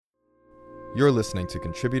You're listening to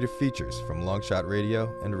contributed features from Longshot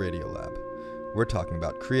Radio and Radiolab. We're talking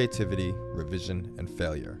about creativity, revision, and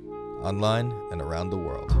failure, online and around the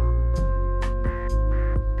world.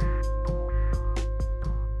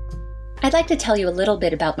 I'd like to tell you a little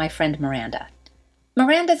bit about my friend Miranda.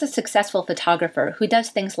 Miranda's a successful photographer who does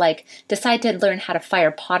things like decide to learn how to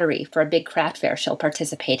fire pottery for a big craft fair she'll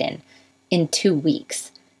participate in 2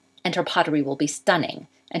 weeks. And her pottery will be stunning,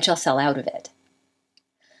 and she'll sell out of it.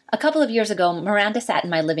 A couple of years ago, Miranda sat in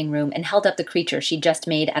my living room and held up the creature she'd just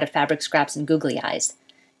made out of fabric scraps and googly eyes.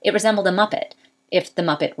 It resembled a Muppet, if the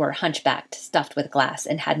Muppet were hunchbacked, stuffed with glass,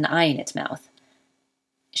 and had an eye in its mouth.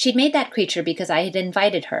 She'd made that creature because I had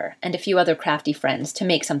invited her and a few other crafty friends to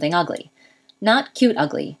make something ugly. Not cute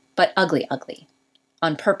ugly, but ugly ugly.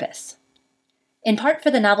 On purpose. In part for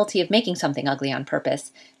the novelty of making something ugly on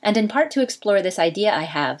purpose, and in part to explore this idea I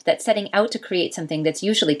have that setting out to create something that's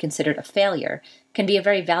usually considered a failure can be a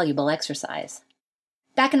very valuable exercise.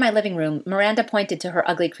 Back in my living room, Miranda pointed to her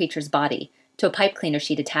ugly creature's body, to a pipe cleaner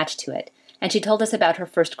she'd attached to it, and she told us about her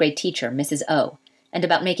first grade teacher, Mrs. O, and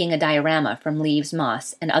about making a diorama from leaves,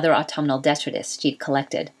 moss, and other autumnal detritus she'd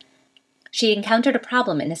collected. She'd encountered a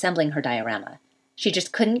problem in assembling her diorama. She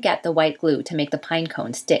just couldn't get the white glue to make the pine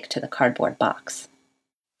cone stick to the cardboard box.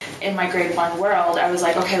 In my grade 1 world, I was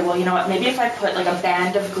like, okay, well, you know what, maybe if I put like a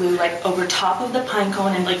band of glue like over top of the pine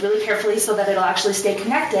cone and like really carefully so that it'll actually stay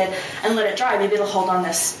connected and let it dry, maybe it'll hold on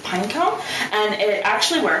this pine cone. And it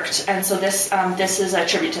actually worked. And so this is a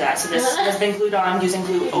tribute to that. So this has been glued on using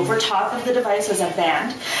glue over top of the device as a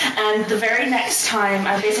band. And the very next time,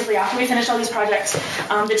 basically after we finished all these projects,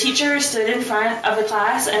 the teacher stood in front of the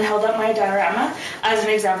class and held up my diorama as an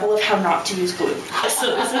example of how not to use glue.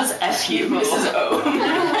 So this is FU, Mrs.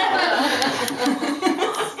 O.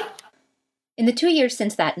 In the 2 years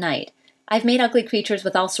since that night, I've made ugly creatures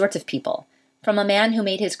with all sorts of people, from a man who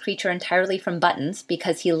made his creature entirely from buttons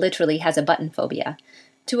because he literally has a button phobia,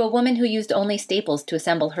 to a woman who used only staples to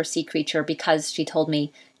assemble her sea creature because, she told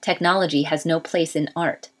me, technology has no place in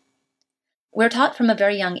art. We're taught from a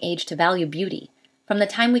very young age to value beauty. From the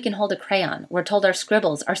time we can hold a crayon, we're told our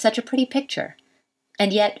scribbles are such a pretty picture.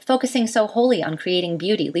 And yet, focusing so wholly on creating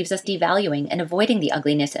beauty leaves us devaluing and avoiding the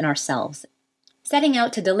ugliness in ourselves. Setting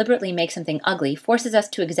out to deliberately make something ugly forces us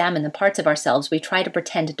to examine the parts of ourselves we try to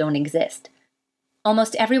pretend don't exist.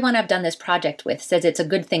 Almost everyone I've done this project with says it's a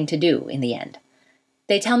good thing to do in the end.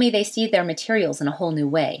 They tell me they see their materials in a whole new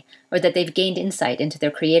way, or that they've gained insight into their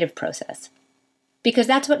creative process. Because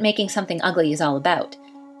that's what making something ugly is all about.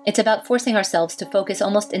 It's about forcing ourselves to focus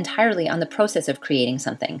almost entirely on the process of creating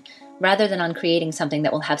something, rather than on creating something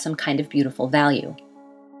that will have some kind of beautiful value.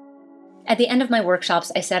 At the end of my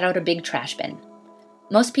workshops, I set out a big trash bin.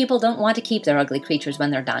 Most people don't want to keep their ugly creatures when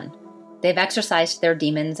they're done. They've exorcised their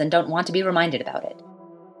demons and don't want to be reminded about it.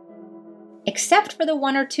 Except for the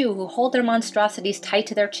 1 or 2 who hold their monstrosities tight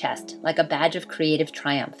to their chest, like a badge of creative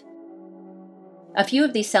triumph. A few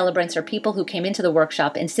of these celebrants are people who came into the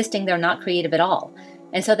workshop insisting they're not creative at all,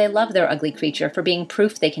 and so they love their ugly creature for being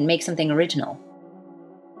proof they can make something original.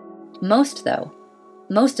 Most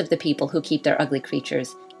of the people who keep their ugly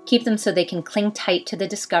creatures keep them so they can cling tight to the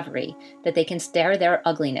discovery that they can stare their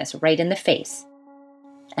ugliness right in the face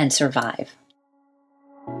and survive.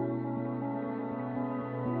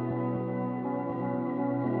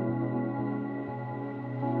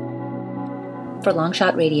 For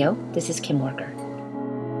Longshot Radio, this is Kim Werker.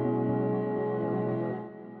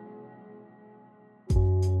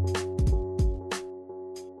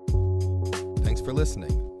 Thanks for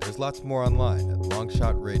listening. There's lots more online at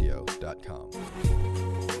longshotradio.com.